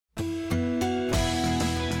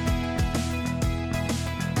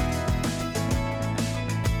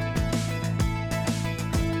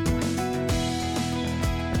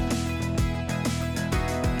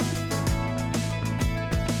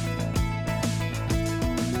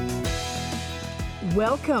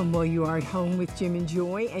Welcome. Well, you are at home with Jim and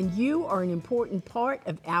Joy, and you are an important part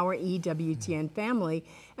of our EWTN family,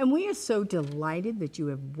 and we are so delighted that you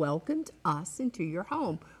have welcomed us into your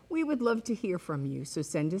home. We would love to hear from you, so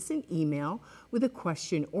send us an email with a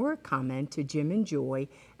question or a comment to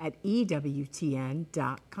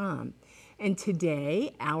jimandjoy@ewtn.com. And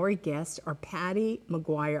today, our guests are Patti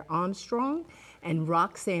Armstrong and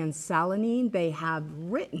Roxane Salonen. They have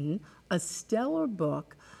written a stellar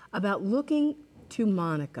book about looking to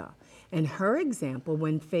Monica and her example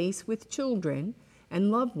when faced with children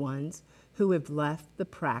and loved ones who have left the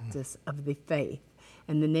practice of the faith.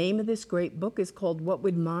 And the name of this great book is called What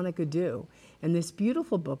Would Monica Do? And this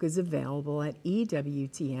beautiful book is available at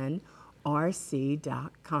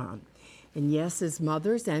EWTNRC.com. And yes, as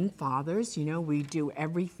mothers and fathers, you know, we do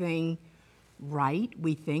everything right.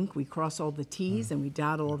 We think we cross all the T's and we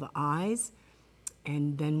dot all the I's.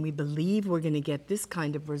 And then we believe we're going to get this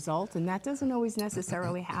kind of result, and that doesn't always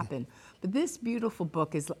necessarily happen. But this beautiful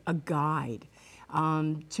book is a guide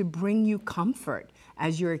to bring you comfort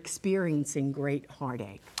as you're experiencing great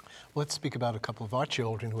heartache. Let's speak about a couple of our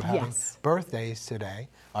children who are having birthdays today.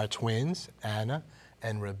 Our twins, Anna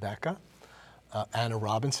and Rebecca. Anna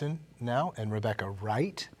Robinson now, and Rebecca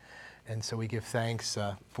Wright. And so we give thanks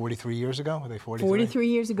 43 years ago. Were they 43? 43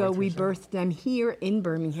 years ago, we birthed them here in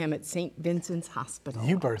Birmingham at St. Vincent's Hospital.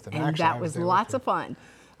 You birthed them, and actually. And that was lots of fun.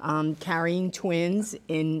 Carrying twins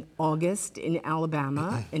in August in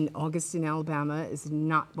Alabama. And August in Alabama is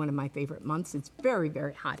not one of my favorite months. It's very,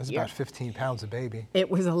 very hot here. It was about 15 pounds of baby. It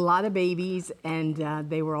was a lot of babies, and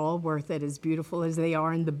they were all worth it, as beautiful as they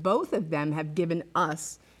are. And the both of them have given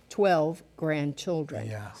us 12 grandchildren.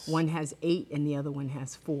 Yes. One has 8 and the other one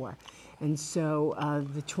has 4. And so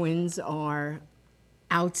the twins are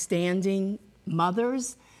outstanding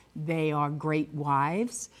mothers. They are great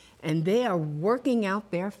wives, and they are working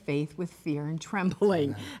out their faith with fear and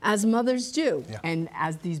trembling, as mothers do. Yeah. And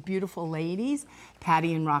as these beautiful ladies,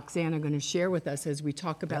 Patti and Roxane, are going to share with us as we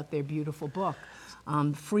talk about their beautiful book.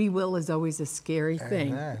 Free will is always a scary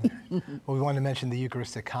thing. Well, we want to mention the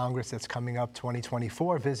Eucharistic Congress that's coming up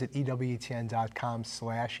 2024. Visit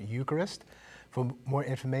EWTN.com/Eucharist. For more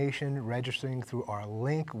information, registering through our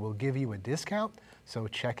link will give you a discount, so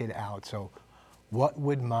check it out. So what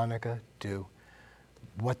would Monica do?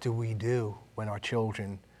 What do we do when our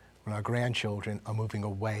children, when our grandchildren are moving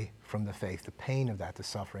away from the faith, the pain of that, the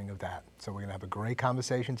suffering of that? So we're going to have a great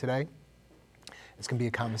conversation today. It's going to be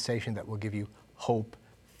a conversation that will give you hope,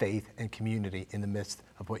 faith, and community in the midst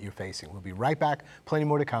of what you're facing. We'll be right back. Plenty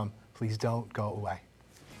more to come. Please don't go away.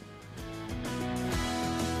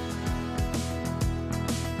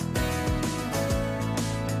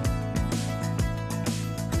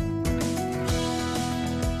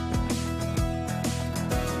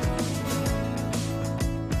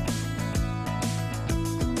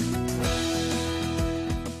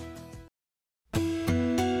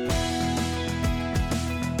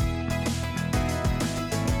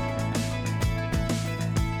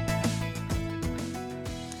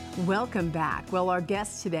 Welcome back. Well, our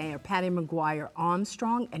guests today are Patti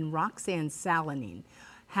Armstrong and Roxane Salonen,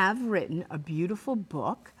 have written a beautiful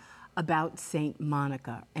book about Saint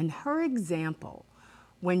Monica and her example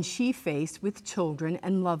when she faced with children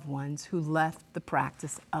and loved ones who left the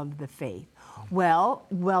practice of the faith. Well,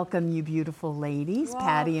 welcome you beautiful ladies,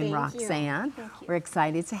 Patti and Roxane. We're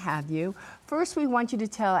excited to have you. First, we want you to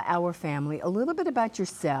tell our family a little bit about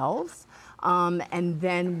yourselves, and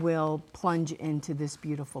then we'll plunge into this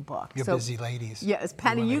beautiful book. You're busy ladies. Yes,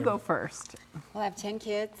 Patti, you go first. Well, I have 10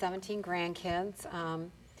 kids, 17 grandkids.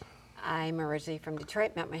 I'm originally from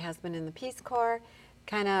Detroit, met my husband in the Peace Corps,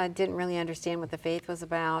 kind of didn't really understand what the faith was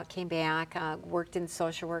about, came back, worked in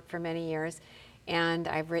social work for many years, and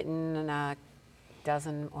I've written a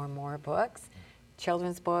dozen or more books,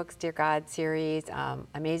 children's books, Dear God series,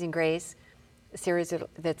 Amazing Grace, a series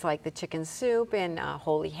that's like the chicken soup, and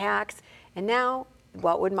Holy Hacks, and now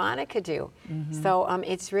What Would Monica Do? So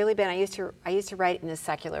it's really been, I used to write in the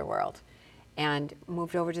secular world and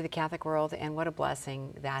moved over to the Catholic world, and what a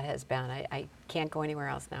blessing that has been. I can't go anywhere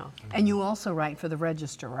else now. And you also write for the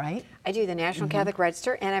Register, right? I do, the National Catholic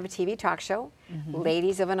Register, and I have a TV talk show,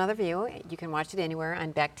 Ladies of Another View. You can watch it anywhere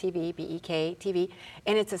on Beck TV, BEK TV,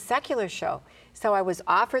 and it's a secular show. So I was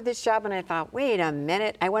offered this job, and I thought, wait a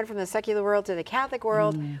minute, I went from the secular world to the Catholic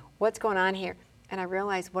world. What's going on here? And I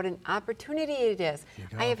realized what an opportunity it is.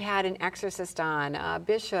 I have had an exorcist on, a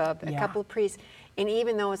bishop, a couple of priests, and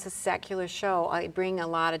even though it's a secular show, I bring a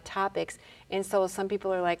lot of topics. And so some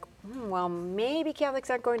people are like, well, maybe Catholics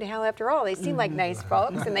aren't going to hell after all. They seem like nice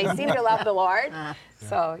folks, and they seem to love the Lord.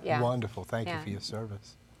 So, yeah. Wonderful. Thank you for your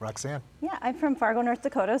service. Roxane. Yeah, I'm from Fargo, North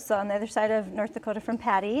Dakota, so on the other side of North Dakota from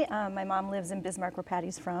Patti. My mom lives in Bismarck, where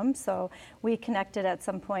Patti's from, so we connected at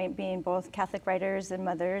some point, being both Catholic writers and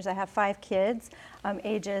mothers. I have 5 kids,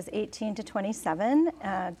 ages 18 to 27,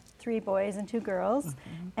 3 boys and 2 girls.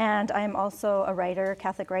 And I'm also a writer,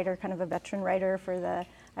 Catholic writer, kind of a veteran writer for the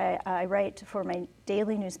I write for my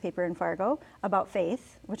daily newspaper in Fargo about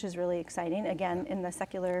faith, which is really exciting, again, in the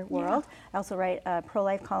secular world. I also write a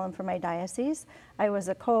pro-life column for my diocese. I was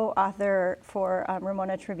a co-author for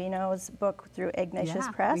Ramona Trevino's book through Ignatius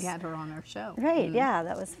Press. We had her on our show. Right, yeah,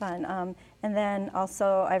 that was fun. And then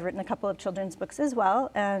also I've written a couple of children's books as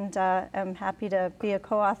well, and I'm happy to be a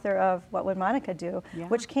co-author of What Would Monica Do,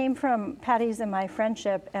 which came from Patti's and my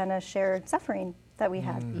friendship and a shared suffering that we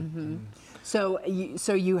had. So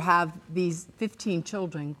you have these 15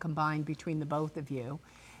 children combined between the both of you.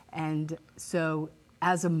 And so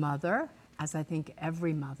as a mother, as I think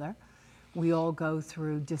every mother, we all go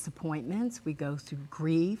through disappointments, we go through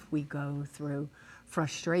grief, we go through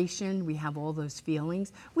frustration, we have all those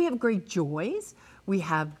feelings. We have great joys, we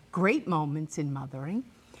have great moments in mothering,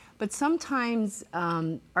 but sometimes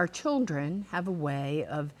our children have a way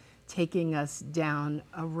of taking us down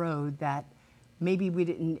a road that maybe we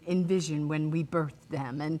didn't envision when we birthed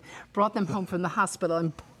them and brought them home from the hospital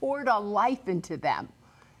and poured our life into them.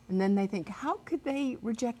 And then they think, how could they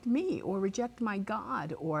reject me or reject my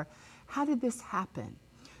God? Or how did this happen?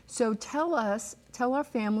 So tell our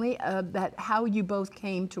family that how you both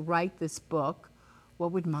came to write this book.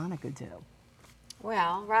 What would Monica do?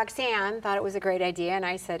 Well, Roxane thought it was a great idea, and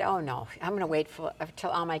I said, oh no, I'm going to wait until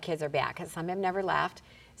all my kids are back, because some have never left,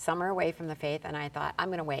 some are away from the faith, and I thought, I'm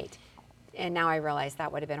going to wait. And now I realize that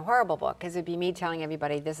would have been a horrible book, because it'd be me telling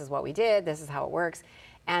everybody this is what we did, this is how it works,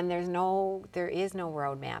 and there is no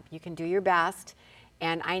roadmap. You can do your best,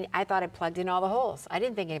 and I thought I plugged in all the holes. I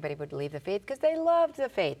didn't think anybody would leave the faith, because they loved the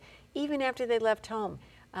faith, even after they left home.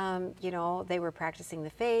 They were practicing the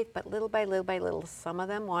faith, but little by little, some of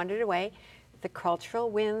them wandered away. The cultural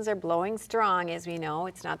winds are blowing strong, as we know.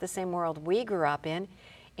 It's not the same world we grew up in,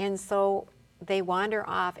 and so they wander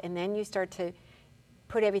off, and then you start to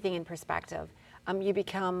put everything in perspective. You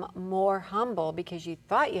become more humble because you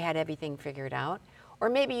thought you had everything figured out, or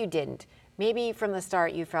maybe you didn't. Maybe from the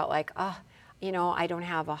start you felt like, I don't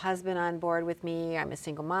have a husband on board with me, I'm a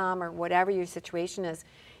single mom, or whatever your situation is.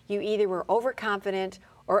 You either were overconfident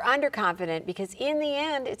or underconfident, because in the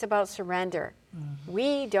end, it's about surrender.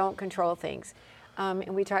 We don't control things. And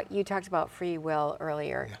you talked about free will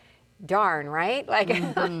earlier. Yeah. Darn, right? Like,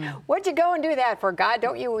 what'd you go and do that for, God?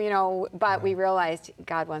 Don't you, but we realized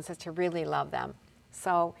God wants us to really love them.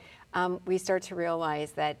 So we start to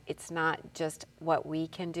realize that it's not just what we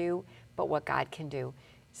can do, but what God can do.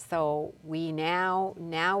 So we now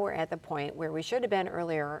we're at the point where we should have been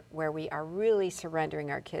earlier, where we are really surrendering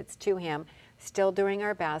our kids to Him, still doing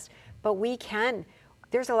our best, but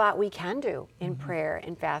there's a lot we can do in prayer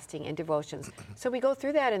and fasting and devotions. So we go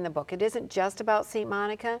through that in the book. It isn't just about St.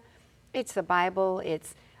 Monica. It's the Bible,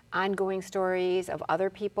 it's ongoing stories of other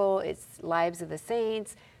people, it's lives of the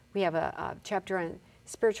saints. We have a chapter on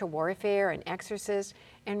spiritual warfare and exorcist,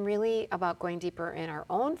 and really about going deeper in our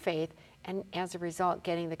own faith, and as a result,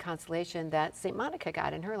 getting the consolation that St. Monica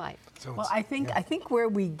got in her life. So well, I think where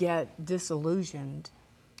we get disillusioned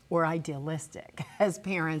or idealistic as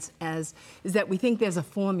parents is that we think there's a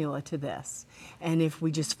formula to this. And if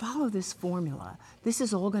we just follow this formula, this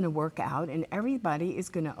is all going to work out and everybody is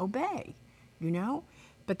going to obey,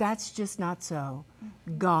 But that's just not so.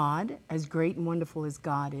 God, as great and wonderful as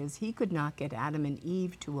God is, He could not get Adam and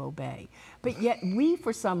Eve to obey. But yet we,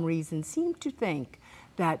 for some reason, seem to think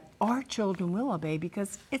that our children will obey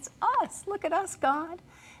because it's us. Look at us, God.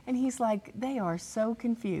 And He's like, they are so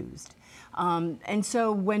confused. And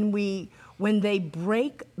so when they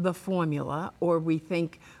break the formula, or we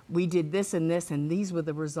think we did this and these were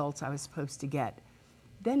the results I was supposed to get,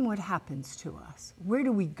 then what happens to us? Where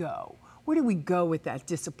do we go? Where do we go with that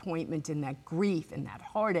disappointment and that grief and that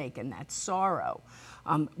heartache and that sorrow?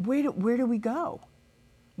 Where do we go?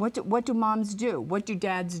 What do moms do? What do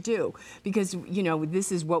dads do? Because,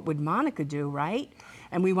 this is what would Monica do, right?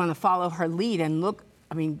 And we want to follow her lead and look,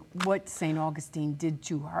 what St. Augustine did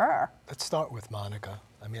to her. Let's start with Monica.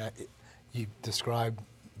 You described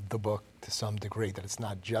the book to some degree, that it's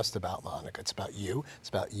not just about Monica. It's about you. It's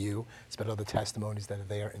about other testimonies that are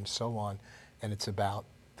there and so on. And it's about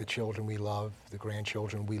the children we love, the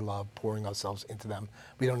grandchildren we love, pouring ourselves into them.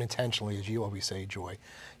 We don't intentionally, as you always say, Joy,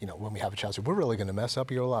 when we have a child, say, we're really going to mess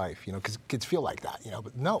up your life, because kids feel like that,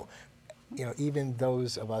 but no. even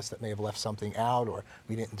those of us that may have left something out or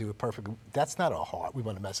we didn't do it perfectly, that's not our heart. We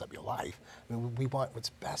want to mess up your life. I mean, we want what's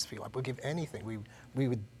best for you. We'll give anything. We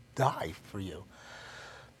would die for you.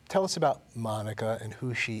 Tell us about Monica and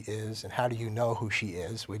who she is, and how do you know who she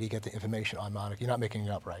is? Where do you get the information on Monica? You're not making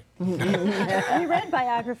it up, right? We read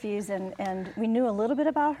biographies and we knew a little bit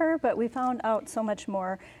about her, but we found out so much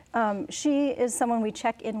more. She is someone we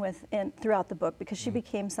check in with throughout the book because she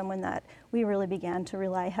became someone that we really began to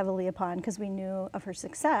rely heavily upon because we knew of her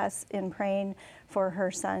success in praying for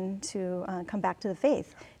her son to come back to the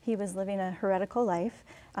faith. He was living a heretical life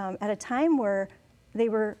at a time where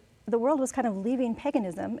the world was kind of leaving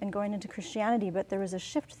paganism and going into Christianity, but there was a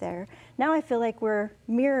shift there. Now I feel like we're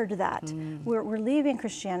mirrored that. We're leaving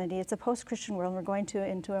Christianity. It's a post-Christian world. We're going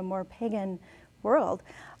into a more pagan world.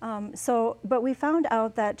 But we found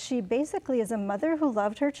out that she basically is a mother who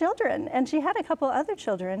loved her children, and she had a couple other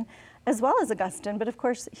children as well as Augustine, but of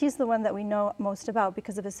course he's the one that we know most about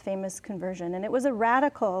because of his famous conversion. And it was a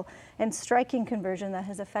radical and striking conversion that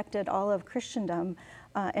has affected all of Christendom.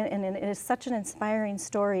 And it is such an inspiring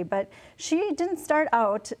story. But she didn't start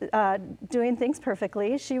out doing things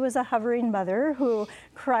perfectly. She was a hovering mother who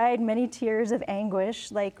cried many tears of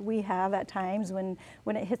anguish, like we have at times when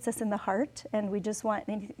it hits us in the heart. And we just want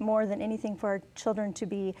more than anything for our children to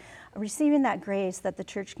be receiving that grace that the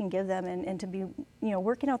church can give them, and to be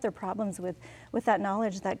working out their problems with that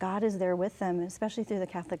knowledge that God is there with them, especially through the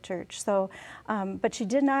Catholic Church. So, but she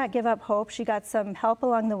did not give up hope. She got some help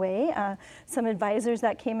along the way, some advisors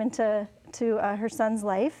that came into her son's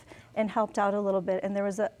life and helped out a little bit. And there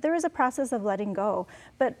was a process of letting go.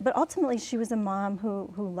 But ultimately, she was a mom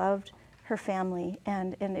who loved her family,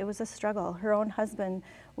 and it was a struggle. Her own husband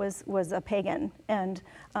was a pagan, and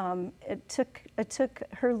it took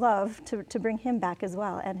her love to bring him back as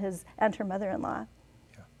well, and her mother-in-law.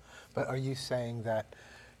 Yeah. But are you saying that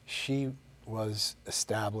she was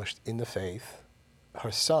established in the faith?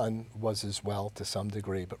 Her son was as well to some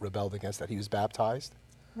degree, but rebelled against that. He was baptized?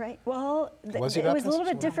 Right. Well, Was he it was baptized? a little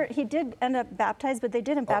bit different. He did end up baptized, but they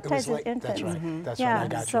didn't baptize his infants. That's right. That's Yeah, right. I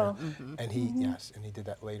got so- you. And he did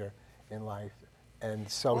that later in life. And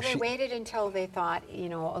so Well, they waited until they thought,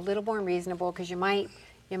 a little more reasonable, because you might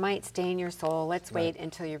stain your soul. Let's wait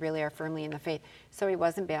until you really are firmly in the faith. So he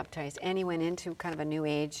wasn't baptized, and he went into kind of a New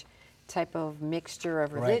Age type of mixture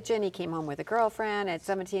of religion. Right. He came home with a girlfriend at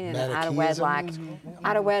 17 and an out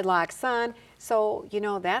of wedlock son. So,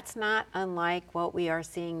 that's not unlike what we are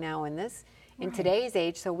seeing now in today's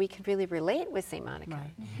age, so we can really relate with St. Monica.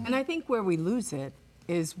 Right. And I think where we lose it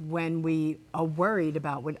is when we are worried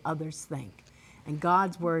about what others think. And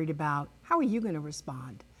God's worried about how are you going to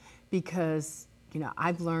respond? Because,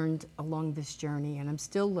 I've learned along this journey, and I'm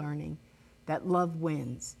still learning, that love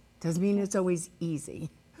wins. Doesn't mean it's always easy,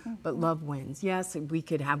 but love wins. Yes, we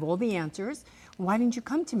could have all the answers. Why didn't you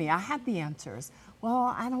come to me? I have the answers.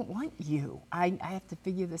 Well, I don't want you. I have to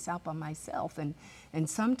figure this out by myself. And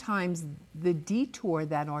sometimes the detour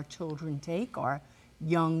that our children take, our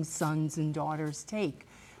young sons and daughters take,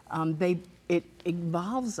 it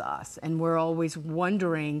involves us, and we're always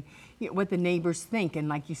wondering what the neighbors think. And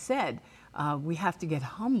like you said, we have to get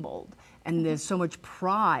humbled, and there's so much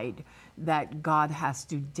pride that God has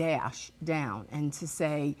to dash down and to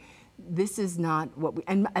say, this is not what we,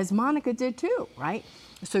 and as Monica did too, right?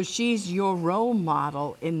 So she's your role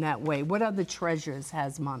model in that way. What other treasures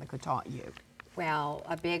has Monica taught you? Well,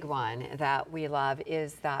 a big one that we love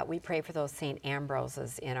is that we pray for those St.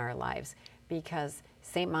 Ambroses in our lives, because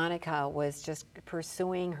St. Monica was just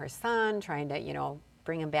pursuing her son, trying to,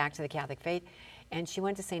 bring him back to the Catholic faith. And she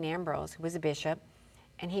went to St. Ambrose, who was a bishop,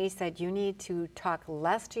 and he said, you need to talk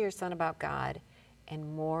less to your son about God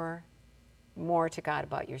and more to God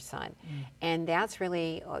about your son. And that's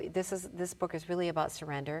really, this book is really about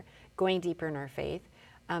surrender, going deeper in our faith,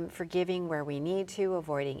 forgiving where we need to,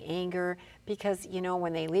 avoiding anger, because,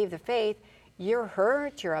 when they leave the faith, you're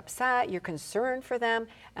hurt, you're upset, you're concerned for them,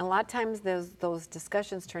 and a lot of times those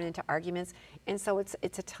discussions turn into arguments, and so it's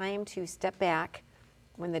a time to step back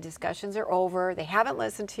when the discussions are over. They haven't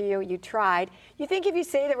listened to you, you tried. You think if you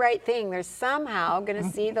say the right thing, they're somehow going to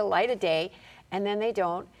see the light of day, and then they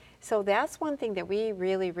don't. So that's one thing that we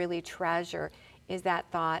really, really treasure, is that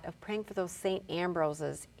thought of praying for those St.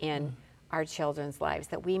 Ambroses in our children's lives,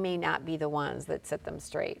 that we may not be the ones that set them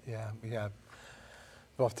straight. Yeah. I've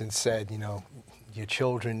often said, your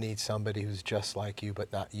children need somebody who's just like you,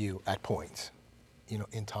 but not you at points,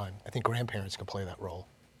 in time. I think grandparents can play that role.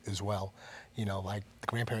 as well. You know, like the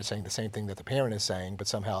grandparents saying the same thing that the parent is saying, but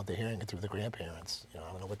somehow they're hearing it through the grandparents. You know,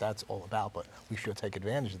 I don't know what that's all about, but we should take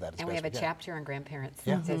advantage of that as And best we have a can. chapter on grandparents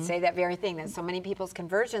Yeah. to say that very thing, that so many people's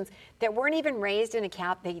conversions that weren't even raised in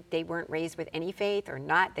a they weren't raised with any faith or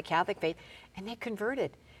not the Catholic faith, and they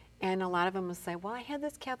converted. And a lot of them will say, well, I had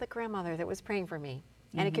this Catholic grandmother that was praying for me.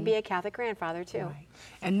 And it could be a Catholic grandfather too. Right.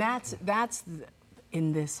 And that's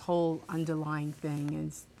in this whole underlying thing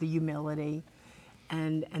is the humility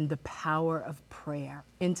and the power of prayer,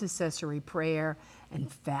 intercessory prayer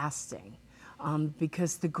and fasting,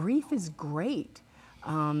 because the grief is great.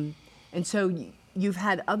 And so you've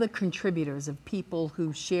had other contributors of people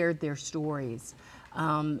who shared their stories.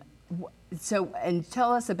 And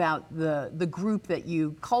tell us about the group that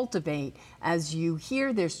you cultivate as you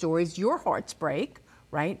hear their stories. Your hearts break,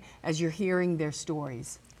 right, as you're hearing their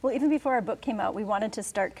stories. Well, even before our book came out, we wanted to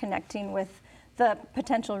start connecting with the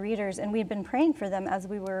potential readers, and we'd been praying for them as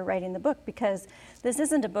we were writing the book, because this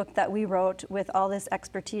isn't a book that we wrote with all this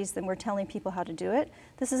expertise and we're telling people how to do it.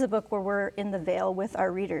 This is a book where we're in the veil with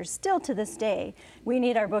our readers. Still to this day, we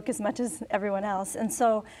need our book as much as everyone else. And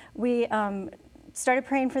so we started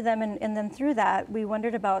praying for them, and then through that, we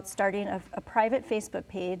wondered about starting a private Facebook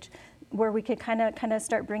page where we could kind of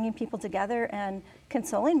start bringing people together and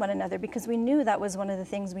consoling one another, because we knew that was one of the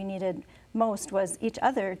things we needed most, was each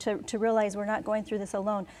other, to realize we're not going through this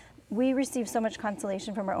alone. We received so much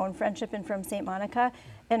consolation from our own friendship and from St. Monica,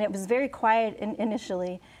 and it was very quiet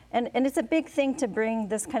initially. And it's a big thing to bring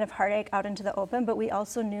this kind of heartache out into the open, but we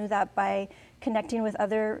also knew that by connecting with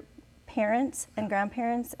other parents and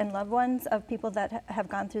grandparents and loved ones of people that have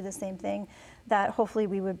gone through the same thing, that hopefully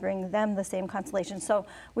we would bring them the same consolation. So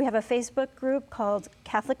we have a Facebook group called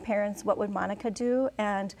Catholic Parents, What Would Monica Do?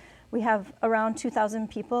 And we have around 2,000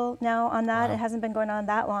 people now on that. Wow. It hasn't been going on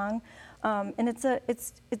that long. And it's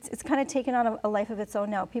kind of taken on a life of its own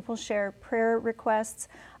now. People share prayer requests,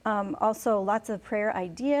 also lots of prayer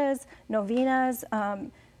ideas, novenas,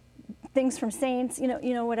 things from saints, you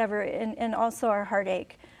know, whatever, and also our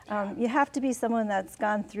heartache. You have to be someone that's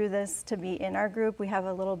gone through this to be in our group. We have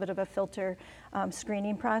a little bit of a filter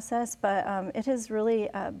screening process, but it has really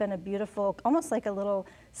been a beautiful, almost like a little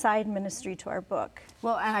side ministry to our book.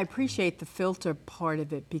 Well, and I appreciate the filter part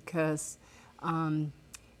of it, because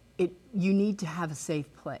you need to have a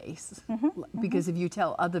safe place. Because if you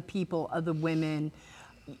tell other people, other women,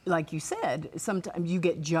 like you said, sometimes you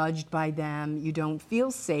get judged by them. You don't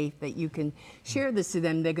feel safe that you can share this to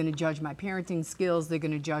them. They're going to judge my parenting skills. They're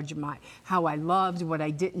going to judge how I loved, what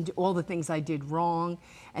I didn't do, all the things I did wrong.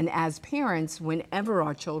 And as parents, whenever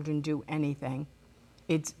our children do anything,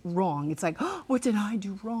 it's wrong. It's like, oh, what did I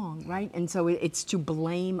do wrong, right? And so it's to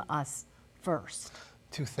blame us first.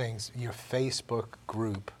 Two things. Your Facebook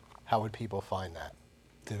group, how would people find that?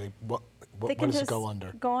 What does it go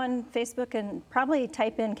under? Go on Facebook and probably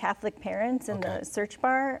type in Catholic Parents in the search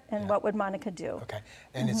bar, and What Would Monica Do? Okay.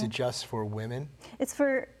 And is it just for women? It's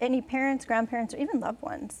for any parents, grandparents, or even loved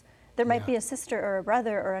ones. There might be a sister or a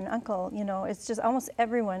brother or an uncle, you know, it's just almost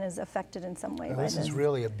everyone is affected in some way by this is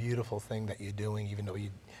really a beautiful thing that you're doing, even though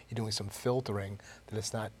you're doing some filtering, that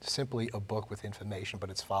it's not simply a book with information, but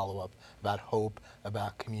it's follow-up about hope,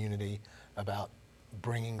 about community, about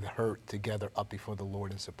bringing the hurt together up before the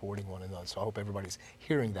Lord and supporting one another. So I hope everybody's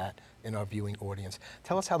hearing that in our viewing audience.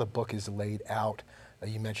 Tell us how the book is laid out.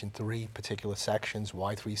 You mentioned 3 particular sections.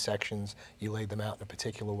 Why 3 sections? You laid them out in a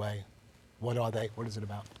particular way. What are they? What is it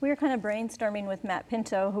about? We were kind of brainstorming with Matt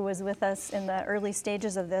Pinto, who was with us in the early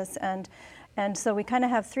stages of this, and so we kind of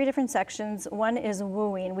have 3 different sections. One is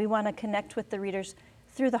wooing. We want to connect with the readers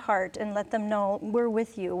through the heart and let them know we're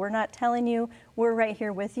with you. We're not telling you, we're right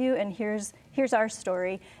here with you, and here's our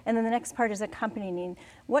story. And then the next part is accompanying.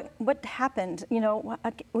 What happened? You know,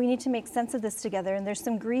 we need to make sense of this together, and there's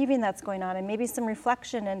some grieving that's going on, and maybe some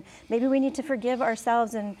reflection, and maybe we need to forgive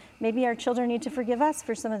ourselves, and maybe our children need to forgive us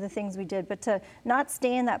for some of the things we did, but to not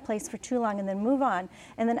stay in that place for too long and then move on.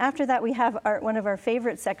 And then after that, we have one of our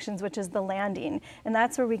favorite sections, which is the landing, and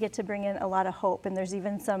that's where we get to bring in a lot of hope, and there's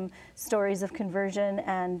even some stories of conversion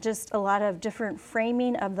and just a lot of different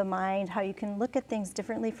framing of the mind, how you can look at things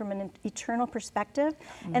differently from an eternal perspective,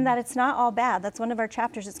 and that it's not all bad. That's one of our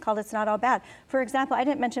chapters. It's called It's Not All Bad. For example, I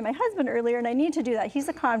didn't mention my husband earlier, and I need to do that. He's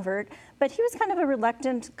a convert, but he was kind of a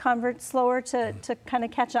reluctant convert, slower to kind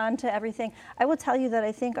of catch on to everything. I will tell you that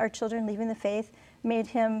I think our children leaving the faith made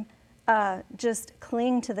him just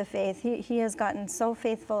cling to the faith. He has gotten so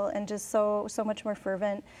faithful and just so much more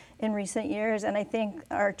fervent in recent years. And I think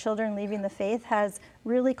our children leaving the faith has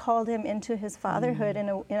really called him into his fatherhood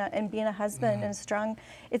and being a husband and strong.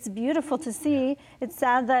 It's beautiful to see. It's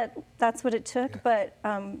sad that that's what it took, but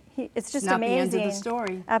it's just Not amazing. the end of the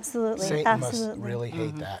story. Absolutely, Satan absolutely. must really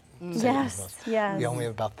hate that. Yes, yes. We only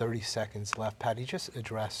have about 30 seconds left. Patty, just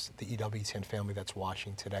address the EWTN family that's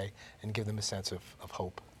watching today and give them a sense of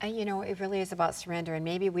hope. You know, it really is about surrender, and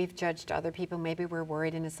maybe we've judged other people, maybe we're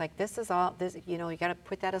worried, and it's like, this is all, this, you know, you got to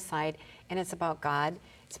put that aside, and it's about God,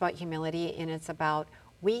 it's about humility, and it's about,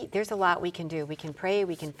 there's a lot we can do. We can pray,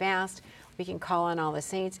 we can fast, we can call on all the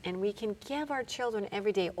saints, and we can give our children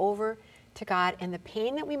every day over to God, and the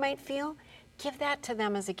pain that we might feel, give that to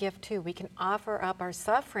them as a gift too. We can offer up our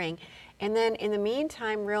suffering, and then in the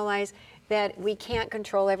meantime realize that we can't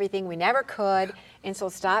control everything, we never could, and so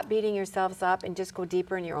stop beating yourselves up and just go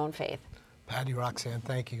deeper in your own faith. Patti, Roxane,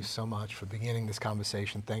 thank you so much for beginning this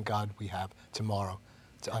conversation. Thank God we have tomorrow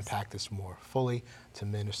to unpack this more fully, to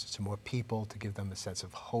minister to more people, to give them a sense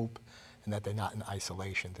of hope, and that they're not in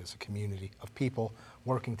isolation. There's a community of people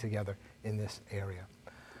working together in this area.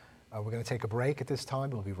 We're going to take a break at this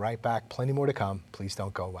time. We'll be right back. Plenty more to come. Please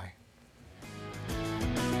don't go away.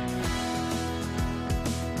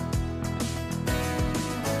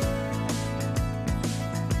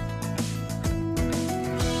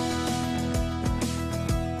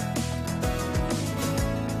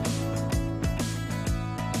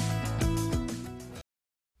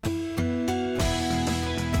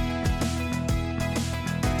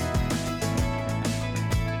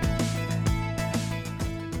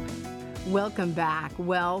 Welcome back.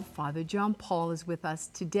 Well, Father John Paul is with us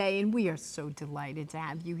today, and we are so delighted to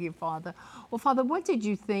have you here, Father. Well, Father, what did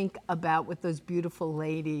you think about what those beautiful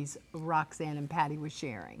ladies, Roxane and Patti, were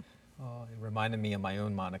sharing? It reminded me of my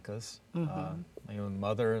own Monica's, my own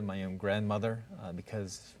mother and my own grandmother,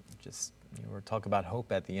 because just, you were talking about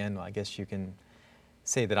hope at the end. I guess you can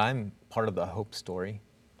say that I'm part of the hope story.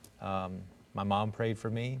 My mom prayed for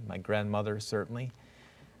me, my grandmother certainly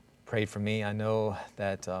prayed for me. I know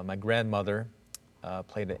that my grandmother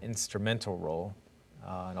played an instrumental role,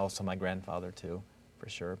 and also my grandfather too, for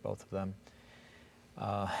sure, both of them.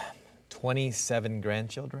 27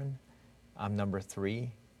 grandchildren. I'm number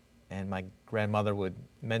 3, and my grandmother would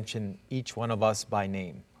mention each one of us by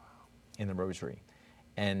name in the rosary.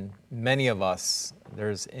 And many of us,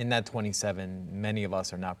 in that 27, many of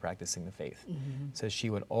us are not practicing the faith. So she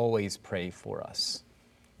would always pray for us,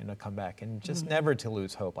 come back, and just never to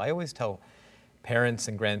lose hope. I always tell parents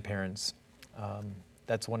and grandparents,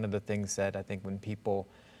 that's one of the things that I think when people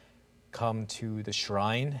come to the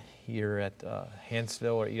shrine here at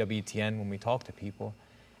Hansville or EWTN, when we talk to people,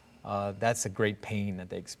 that's a great pain that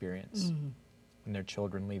they experience when their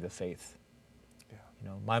children leave the faith. Yeah.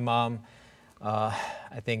 My mom,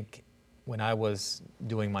 I think when I was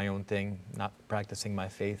doing my own thing, not practicing my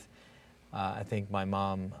faith, I think my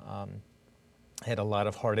mom had a lot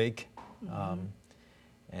of heartache.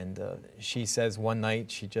 And she says one night,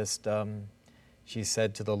 she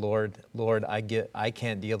said to the Lord, Lord, I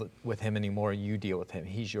can't deal with him anymore. You deal with him.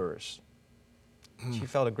 He's yours. She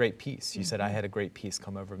felt a great peace. She said, I had a great peace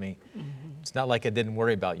come over me. It's not like I didn't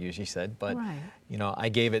worry about you, she said, but I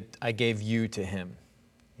gave you to him,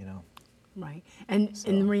 Right. And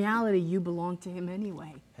in reality, you belong to him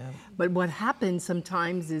anyway. Yeah. But what happens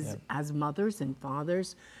sometimes is, as mothers and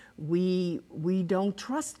fathers, we don't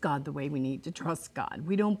trust God the way we need to trust God.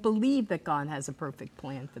 We don't believe that God has a perfect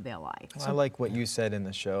plan for their life. Well, I like what you said in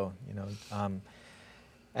the show.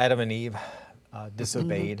 Adam and Eve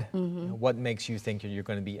disobeyed. What makes you think you're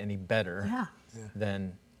going to be any better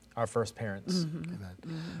than our first parents?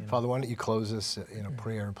 Father, why don't you close us in a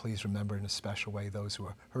prayer, and please remember in a special way those who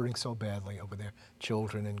are hurting so badly over their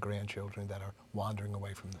children and grandchildren that are wandering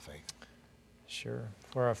away from the faith. Sure.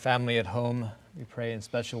 For our family at home, we pray in a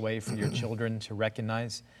special way for your children to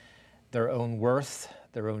recognize their own worth,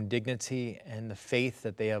 their own dignity, and the faith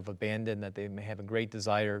that they have abandoned, that they may have a great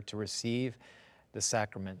desire to receive the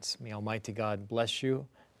sacraments. May Almighty God bless you,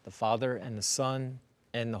 the Father and the Son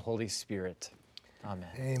and the Holy Spirit. Amen.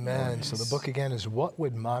 Amen. So the book again is What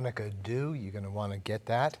Would Monica Do? You're going to want to get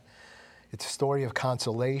that. It's a story of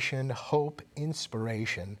consolation, hope,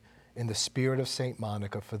 inspiration in the spirit of St.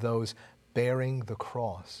 Monica for those bearing the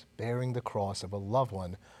cross of a loved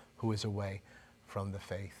one who is away from the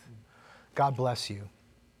faith. God bless you.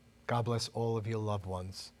 God bless all of your loved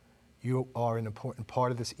ones. You are an important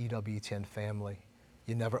part of this EWTN family.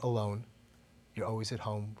 You're never alone. You're always at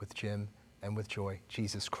home with Jim and with Joy.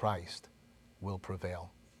 Jesus Christ will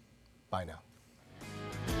prevail. Bye now.